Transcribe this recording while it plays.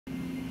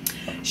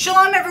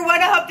Shalom, everyone.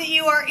 I hope that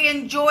you are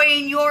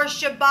enjoying your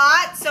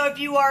Shabbat. So if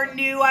you are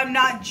new, I'm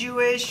not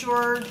Jewish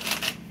or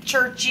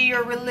churchy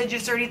or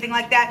religious or anything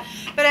like that,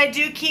 but I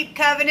do keep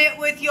covenant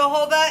with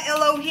Yehovah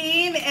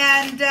Elohim,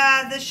 and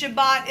the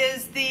Shabbat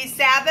is the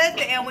Sabbath,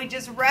 and we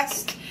just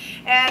rest,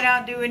 and I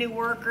don't do any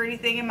work or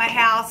anything in my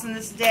house on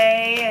this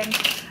day. And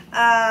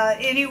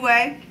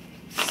anyway,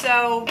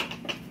 so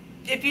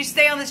if you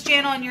stay on this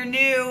channel and you're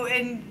new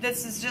and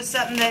this is just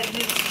something that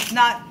is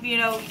not, you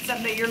know,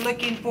 something that you're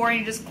looking for and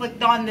you just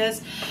clicked on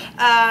this,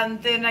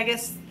 then I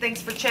guess thanks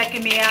for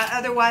checking me out.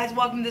 Otherwise,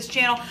 welcome to this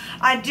channel.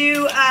 I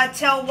do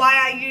tell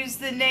why I use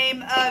the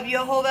name of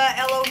Yehovah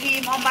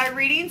Elohim on my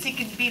readings. It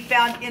can be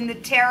found in the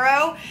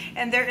tarot,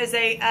 and there is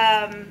a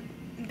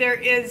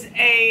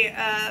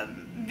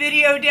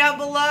video down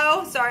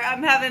below. Sorry,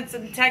 I'm having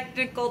some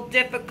technical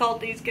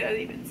difficulties. Can't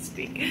even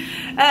speak.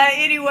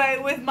 Anyway,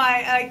 with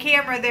my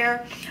camera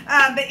there.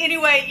 But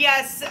anyway,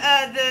 yes,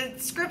 the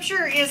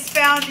scripture is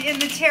found in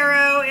the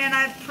tarot, and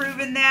I've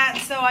proven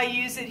that, so I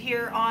use it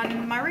here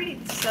on my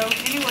readings. So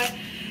anyway,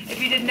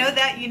 if you didn't know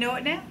that, you know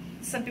it now.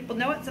 Some people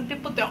know it, some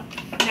people don't.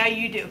 Now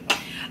you do.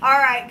 All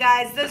right,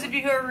 guys, those of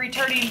you who are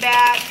returning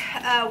back,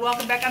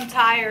 welcome back. I'm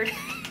tired.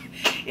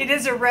 It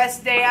is a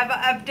rest day.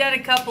 I've done a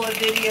couple of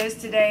videos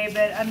today,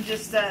 but I'm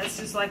just, it's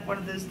just like one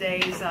of those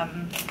days.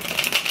 I'm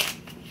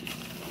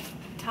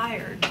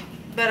tired,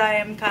 but I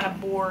am kind of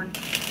bored.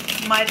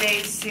 My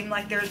days seem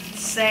like they're the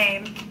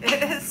same.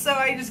 So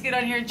I just get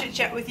on here and chit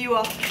chat with you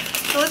all.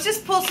 So let's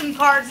just pull some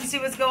cards and see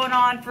what's going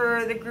on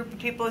for the group of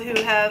people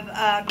who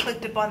have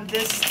clicked upon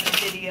this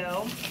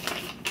video.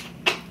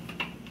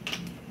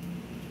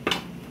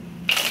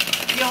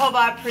 Yehovah,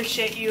 I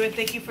appreciate you and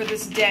thank you for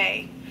this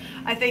day.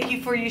 I thank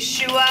you for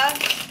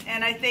Yeshua,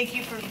 and I thank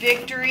you for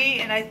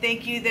victory, and I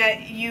thank you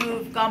that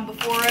you've gone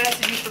before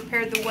us and you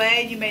prepared the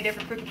way. You made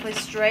every crooked place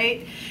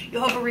straight.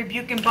 Jehovah,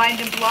 rebuke and bind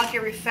and block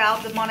every foul,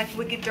 demonic,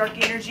 wicked,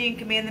 dark energy and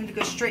command them to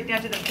go straight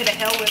down to the pit of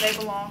hell where they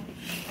belong.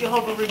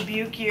 Jehovah,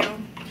 rebuke you.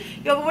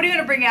 Jehovah, what are you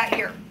going to bring out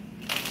here?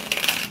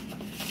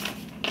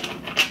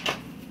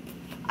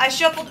 I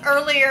shuffled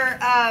earlier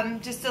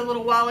just a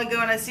little while ago,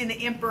 and I seen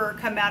the Emperor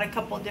come out a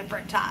couple of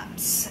different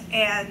times.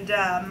 And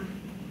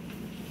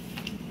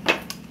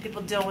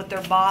people dealing with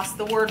their boss.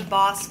 The word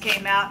boss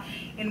came out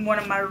in one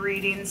of my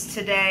readings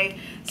today.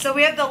 So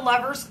we have the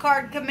Lovers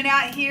card coming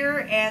out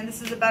here, and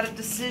this is about a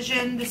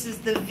decision. This is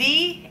the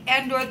V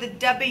and or the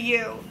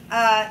W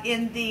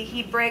in the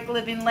Hebraic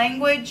living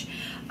language.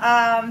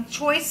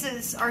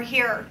 Choices are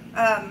here.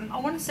 I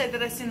want to say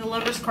that I've seen the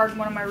Lovers card in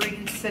one of my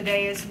readings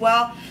today as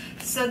well.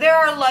 So there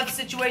are love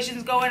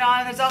situations going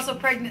on. There's also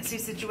pregnancy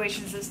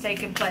situations that's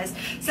taking place.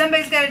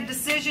 Somebody's got a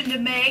decision to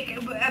make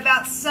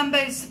about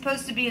somebody's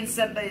supposed to be in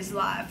somebody's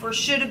life or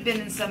should have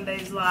been in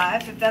somebody's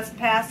life. If that's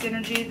past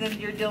energy, then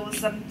you're dealing with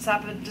some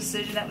type of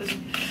decision that was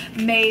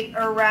made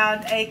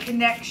around a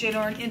connection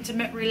or an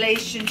intimate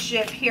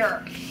relationship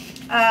here.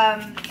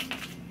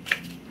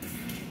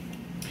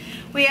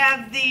 We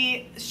have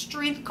the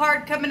Strength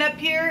card coming up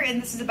here,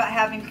 and this is about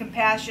having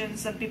compassion.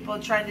 Some people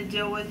are trying to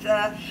deal with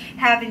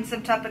having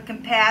some type of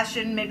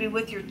compassion, maybe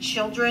with your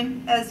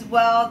children as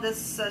well.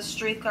 This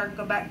Strength card,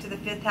 go back to the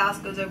 5th house,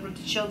 goes over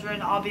to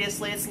children.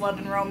 Obviously, it's love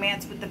and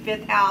romance with the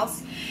 5th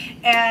house.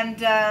 And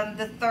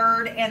the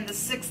 3rd and the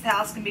 6th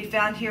house can be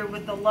found here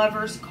with the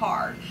Lovers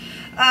card.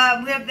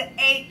 We have the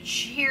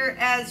H here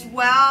as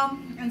well,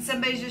 and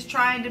somebody's just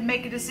trying to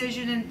make a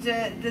decision, and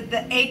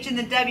the H and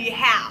the W,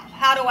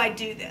 how do I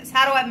do this?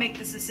 How do I make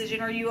this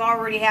decision? Or you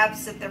already have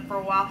sit there for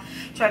a while,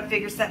 try to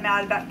figure something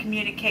out about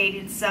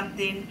communicating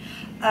something,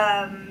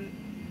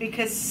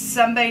 because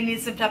somebody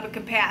needs some type of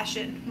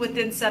compassion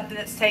within something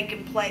that's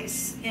taken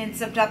place in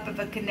some type of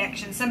a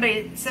connection.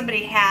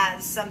 Somebody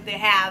has something,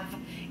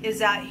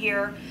 is out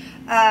here.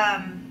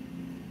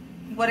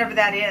 Whatever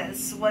that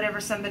is, whatever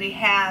somebody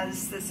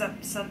has, that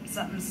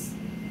something's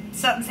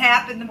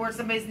happened where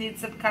somebody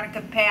needs some kind of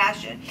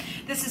compassion.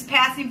 This is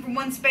passing from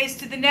one space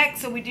to the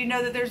next, so we do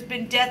know that there's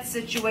been death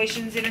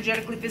situations,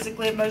 energetically,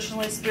 physically,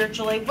 emotionally,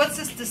 spiritually. What's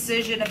this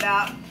decision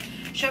about?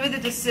 Show me the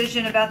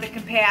decision about the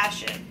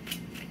compassion.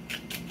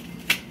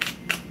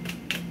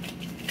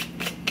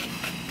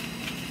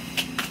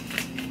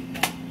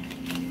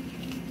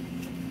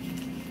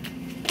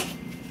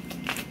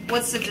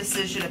 What's the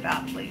decision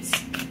about, please?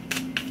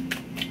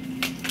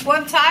 Well,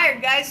 I'm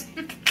tired, guys.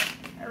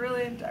 I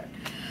really am tired.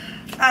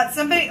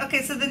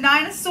 Okay, so the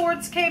 9 of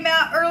Swords came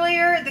out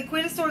earlier. The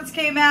Queen of Swords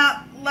came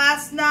out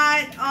last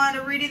night on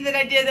a reading that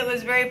I did that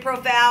was very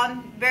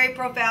profound. Very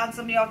profound.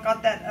 Some of y'all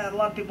got that. A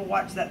lot of people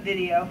watched that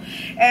video.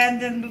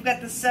 And then we've got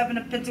the 7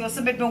 of Pentacles.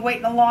 Somebody's been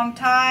waiting a long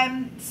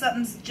time.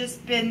 Something's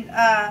just been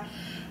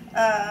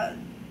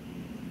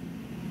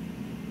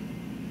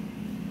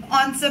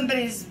on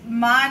somebody's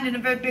mind in a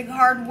very big,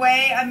 hard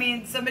way. I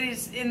mean,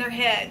 somebody's in their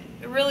head,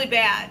 really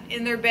bad,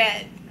 in their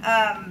bed.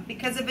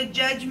 Because of a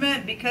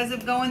judgment, because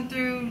of going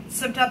through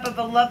some type of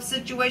a love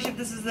situation. If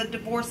this is a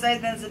divorcee,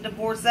 then it's a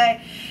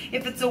divorcee.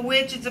 If it's a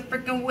witch, it's a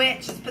freaking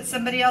witch. It's put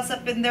somebody else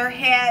up in their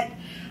head.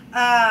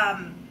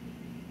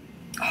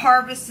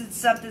 harvested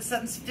something.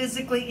 Something's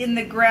physically in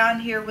the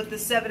ground here with the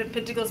Seven of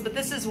Pentacles. But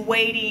this is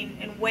waiting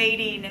and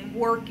waiting and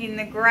working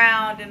the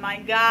ground. And my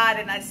God,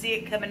 and I see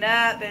it coming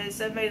up. And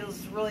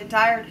somebody's really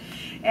tired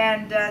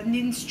and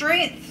needing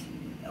strength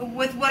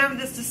with whatever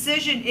this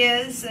decision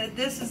is.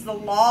 This is the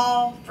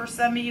law for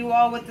some of you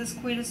all with this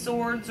Queen of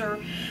Swords, or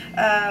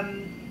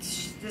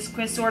this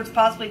Queen of Swords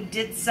possibly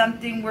did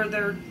something where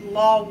they're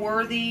law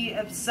worthy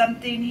of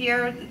something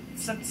here.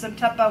 Some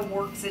type of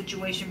work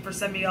situation for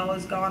some of y'all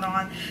has gone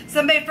on.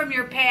 Somebody from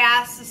your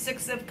past. The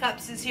Six of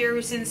Cups is here.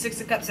 We've seen the Six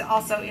of Cups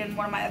also in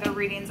one of my other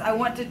readings. I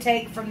want to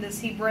take from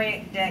this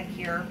Hebraic deck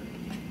here.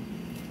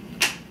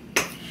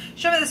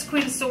 Show me this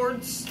Queen of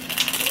Swords.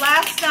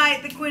 Last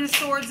night, the Queen of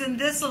Swords in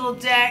this little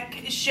deck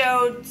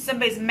showed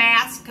somebody's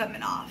mask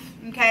coming off.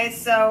 Okay,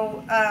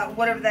 so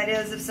whatever that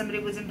is, if somebody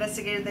was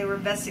investigated, they were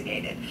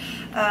investigated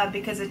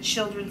because of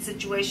children's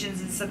situations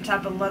and some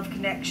type of love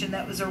connection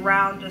that was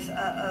around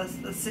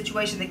a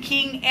situation. The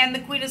King and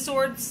the Queen of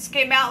Swords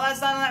came out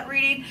last night on that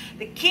reading.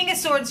 The King of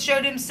Swords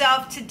showed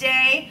himself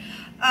today.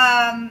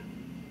 I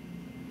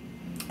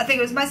think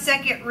it was my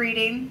second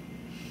reading.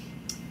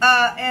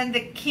 And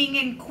the King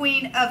and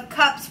Queen of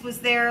Cups was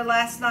there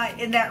last night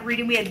in that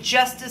reading. We had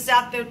Justice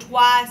out there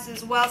twice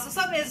as well. So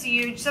something is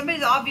huge.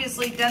 Somebody's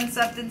obviously done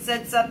something,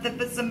 said something,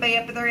 put somebody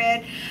up in their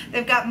head.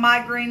 They've got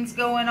migraines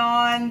going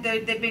on.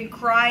 They've been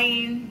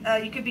crying.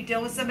 You could be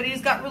dealing with somebody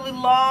who's got really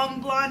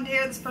long blonde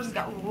hair. This person's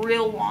got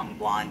real long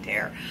blonde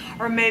hair.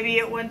 Or maybe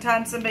at one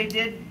time somebody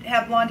did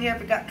have blonde hair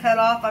if it got cut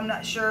off. I'm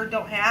not sure.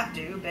 Don't have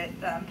to.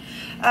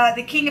 But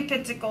the King of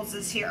Pentacles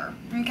is here.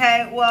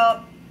 Okay,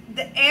 well,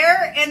 the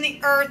air and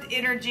the earth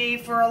energy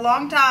for a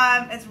long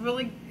time is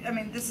really, I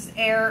mean, this is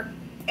air,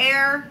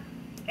 earth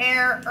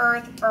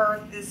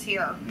is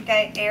here.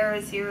 Okay, air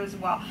is here as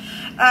well.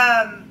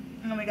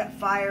 And we got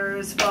fire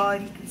as well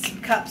and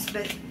some cups,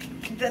 but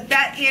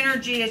that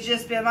energy has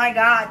just been, my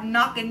God,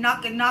 knocking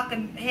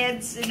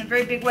heads in a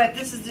very big way. If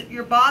this is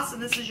your boss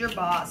and this is your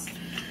boss.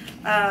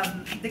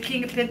 The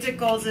King of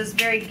Pentacles is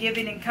very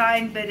giving and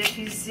kind, but if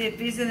he's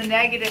in the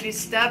negative, he's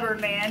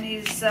stubborn, man.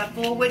 He's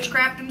full of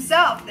witchcraft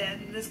himself.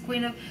 Then this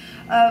Queen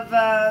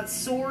of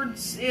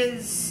Swords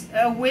is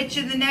a witch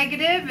in the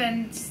negative,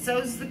 and so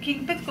is the King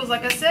of Pentacles.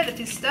 Like I said, if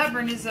he's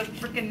stubborn, he's a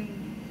freaking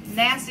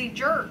nasty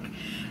jerk.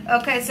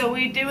 Okay, so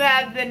we do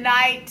have the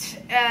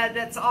Knight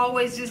that's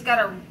always just got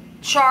a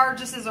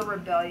charge. This is a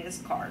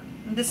rebellious card.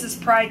 This is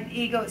pride and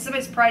ego.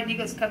 Somebody's pride and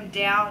ego has come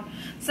down.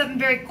 Something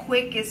very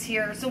quick is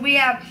here. So we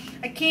have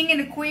a king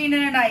and a queen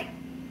and a knight.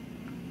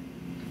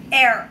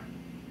 Air.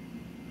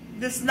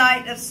 This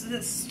knight,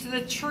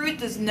 the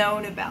truth is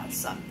known about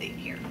something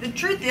here. The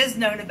truth is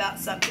known about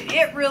something.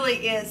 It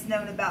really is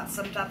known about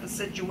some type of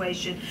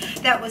situation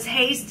that was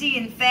hasty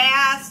and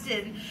fast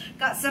and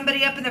got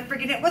somebody up in the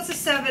freaking head. What's the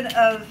Seven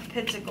of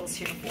Pentacles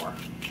here for?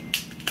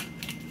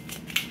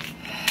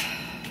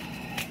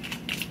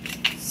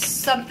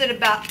 Something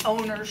about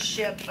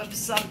ownership of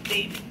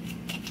something,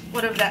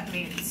 whatever that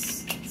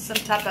means, some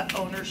type of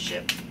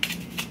ownership.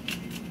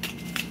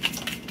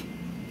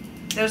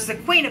 There's the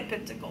Queen of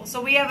Pentacles.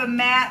 So we have a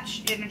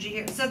match energy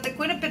here. So the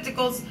Queen of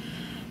Pentacles,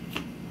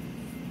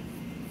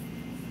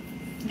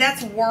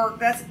 that's work.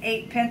 That's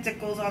 8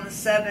 Pentacles on the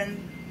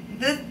 7.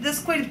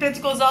 This Queen of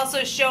Pentacles is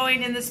also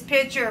showing in this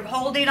picture of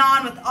holding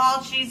on with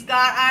all she's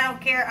got. I don't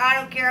care.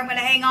 I'm going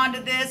to hang on to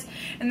this.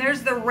 And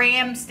there's the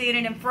ram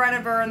standing in front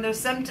of her. And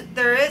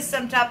there is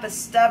some type of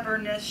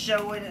stubbornness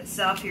showing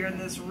itself here in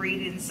this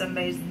reading.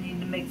 Somebody's needing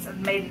to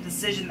made a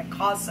decision that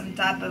caused some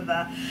type of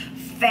a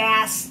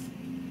fast,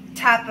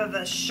 type of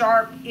a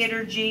sharp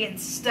energy and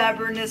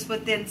stubbornness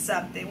within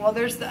something. Well,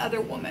 there's the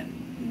other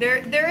woman.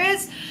 There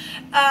is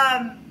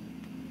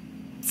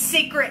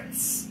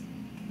secrets.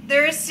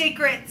 There is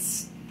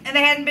secrets, and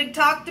they hadn't been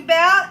talked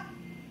about.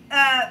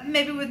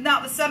 Maybe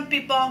not with some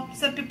people.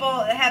 Some people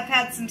have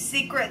had some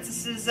secrets.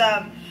 This is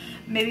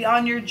maybe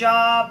on your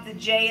job. The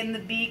J and the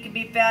B can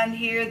be found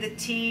here. The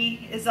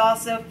T is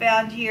also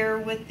found here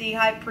with the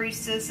High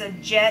Priestess, a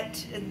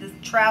jet, and the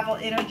travel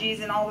energies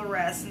and all the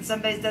rest. And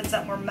somebody's done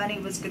something where money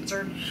was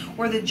concerned,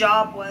 where the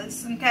job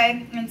was,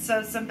 okay? And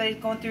so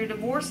somebody's going through a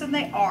divorce, and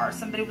they are.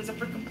 Somebody was a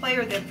freaking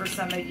player then for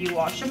some of you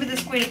all. Show me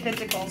this Queen of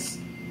Pentacles.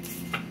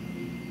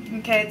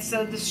 Okay,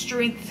 so the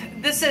strength,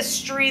 this says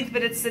strength,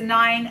 but it's the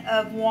 9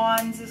 of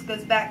Wands. This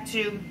goes back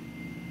to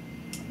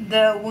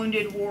the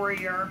wounded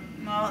warrior.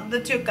 Well, the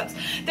 2 of Cups.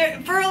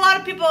 For a lot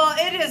of people,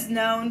 it is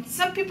known.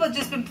 Some people have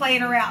just been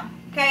playing around.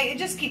 Okay, it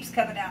just keeps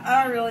coming out.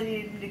 I don't really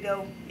need to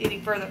go any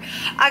further.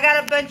 I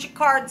got a bunch of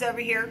cards over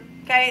here.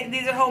 Okay,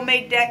 these are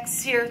homemade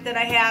decks here that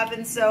I have,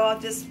 and so I'll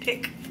just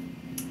pick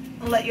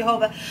and let you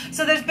hold it.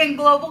 So there's been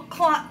global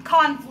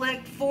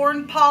conflict,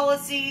 foreign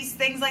policies,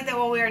 things like that.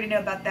 Well, we already know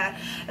about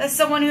that. As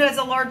someone who has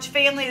a large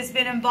family has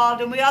been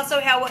involved, and we also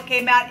have what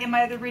came out in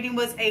my other reading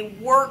was a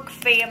work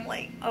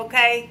family,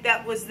 okay,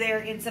 that was there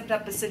in some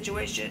type of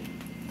situation.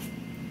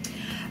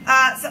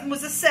 Something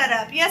was a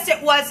setup. Yes,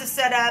 it was a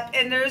setup,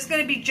 and there's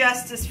going to be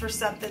justice for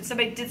something.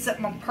 Somebody did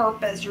something on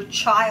purpose. Your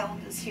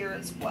child is here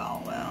as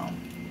well. Well,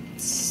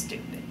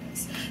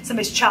 stupidness.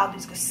 somebody's child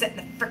needs to go sit in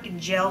a freaking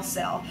jail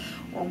cell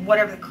or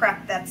whatever the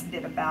crap that's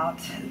been about.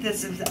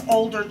 This is an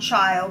older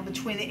child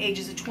between the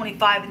ages of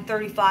 25 and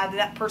 35.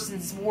 That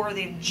person's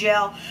worthy of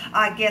jail,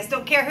 I guess.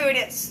 Don't care who it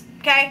is.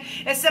 Okay?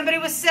 If somebody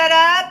was set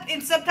up in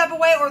some type of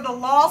way, or the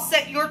law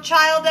set your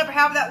child up, or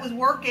however that was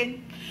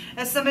working,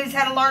 if somebody's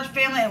had a large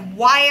family, and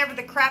why ever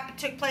the crap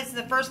took place in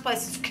the first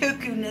place is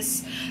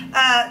cuckoo-ness,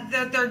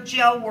 they're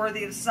jail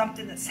worthy of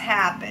something that's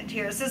happened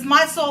here. It says,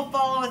 my soul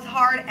followeth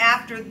hard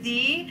after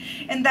thee,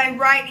 and thy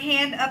right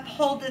hand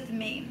upholdeth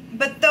me.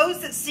 But those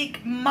that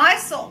seek my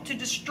soul to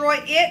destroy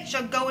it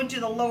shall go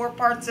into the lower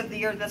parts of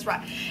the earth. That's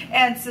right.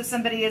 And so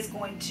somebody is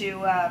going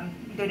to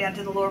go down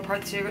to the lower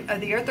parts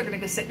of the earth. They're going to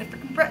go sit in a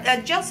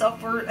freaking jail cell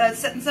for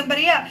setting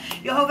somebody up.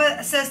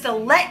 Jehovah says to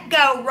let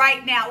go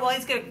right now. Well,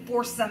 he's going to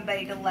force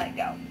somebody to let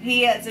go.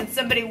 He is. And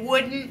somebody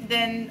wouldn't,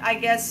 then I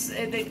guess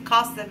it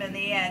cost them in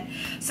the end.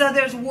 So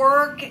there's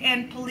work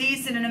and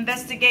police and an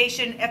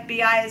investigation.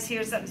 FBI is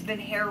here. Something's been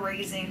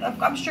hair-raising.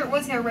 I'm sure it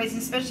was hair-raising,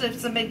 especially if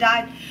somebody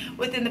died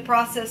within the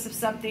process of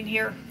something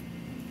here.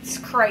 It's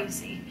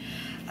crazy.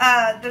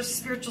 There's a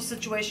spiritual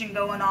situation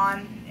going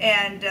on,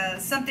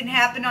 and something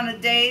happened on a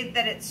day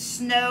that it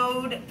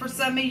snowed for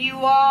some of you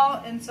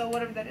all, and so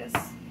whatever that is.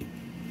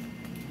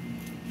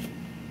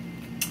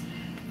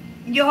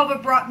 Jehovah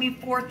brought me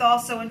forth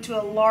also into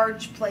a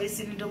large place,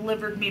 and he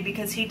delivered me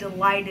because he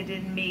delighted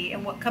in me.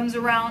 And what comes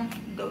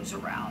around goes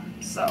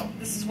around. So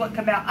this is what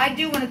come out. I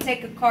do want to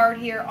take a card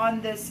here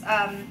on this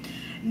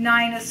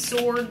 9 of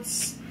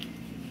Swords.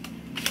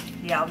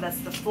 Yeah, that's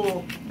the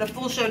Fool. The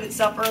Fool showed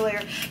itself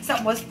earlier.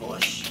 Something was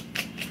foolish.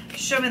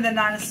 Show me the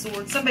 9 of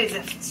Swords. Somebody's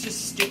just a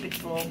stupid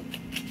fool.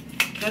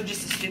 They're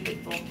just a stupid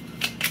fool.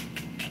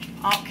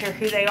 I don't care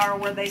who they are,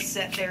 where they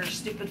sit. They're a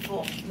stupid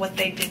fool. What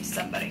they did to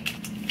somebody.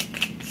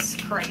 It's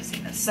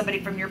craziness. Somebody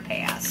from your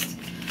past.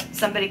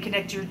 Somebody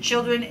connected to your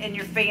children and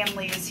your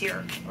family is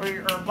here. Or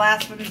a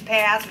blasphemous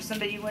past, or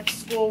somebody you went to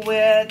school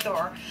with,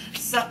 or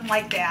something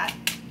like that.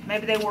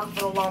 Maybe they work for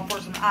the law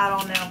enforcement. I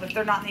don't know. But if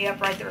they're not in the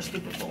upright, they're a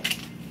stupid fool.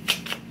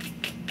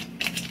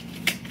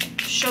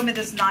 Show me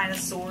this 9 of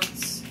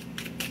Swords.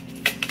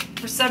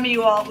 For some of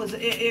you all,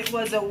 it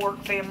was a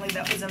work family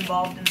that was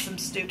involved in some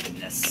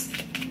stupidness.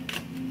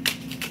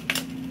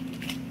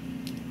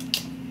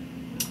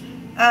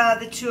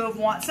 The 2 of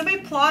Wands. Somebody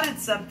plotted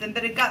something,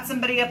 but it got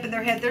somebody up in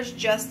their head. There's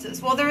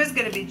justice. Well, there is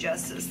going to be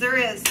justice. There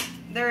is.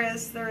 There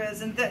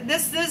is. And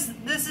this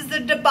is the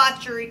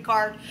debauchery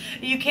card.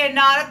 You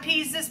cannot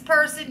appease this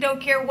person.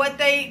 Don't care what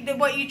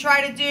you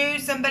try to do.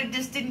 Somebody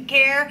just didn't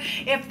care.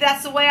 If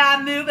that's the way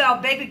I move,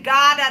 oh baby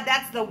God,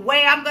 that's the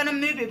way I'm gonna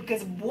move it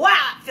because wow,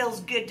 it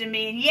feels good to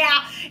me. And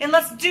yeah, and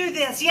let's do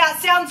this. Yeah,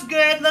 it sounds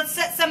good. Let's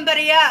set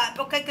somebody up,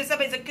 okay? Because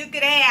somebody's a kook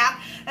and a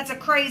half. That's a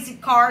crazy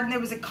card, and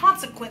there was a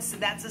consequence to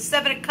that. So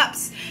 7 of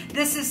Cups.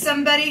 This is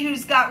somebody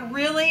who's got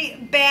really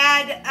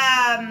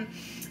bad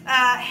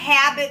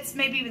habits,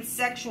 maybe even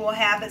sexual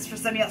habits for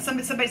some of y'all.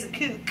 Somebody's a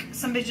kook.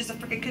 Somebody's just a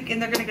freaking kook,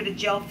 and they're going to go to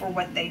jail for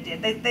what they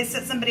did. They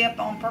set somebody up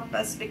on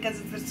purpose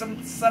because there's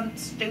some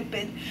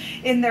stupid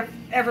in their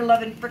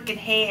ever-loving freaking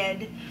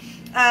head.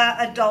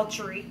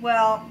 Adultery.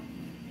 Well,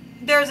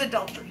 there's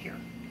adultery here.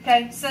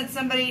 Okay, since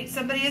somebody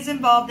is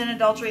involved in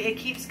adultery, it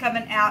keeps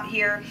coming out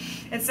here.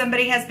 And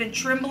somebody has been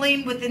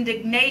trembling with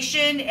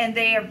indignation and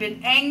they have been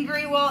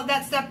angry. Well,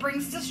 that stuff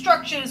brings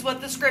destruction is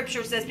what the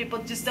scripture says. People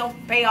just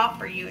don't pay off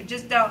for you. It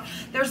just don't.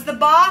 There's the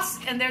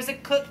boss and there's a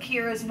cook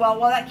here as well.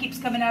 Well, that keeps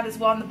coming out as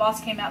well, and the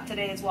boss came out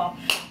today as well.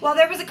 Well,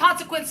 there was a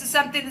consequence to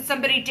something that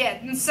somebody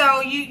did. And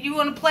so you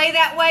want to play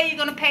that way,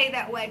 you're going to pay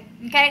that way.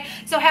 Okay?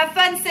 So have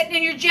fun sitting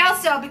in your jail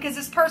cell because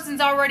this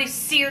person's already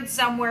seared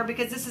somewhere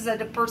because this is a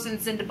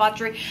person's in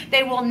debauchery.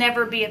 They will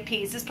never be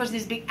appeased. This person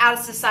needs to be out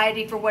of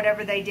society for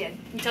whatever they did.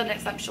 Until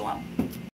next time, shalom.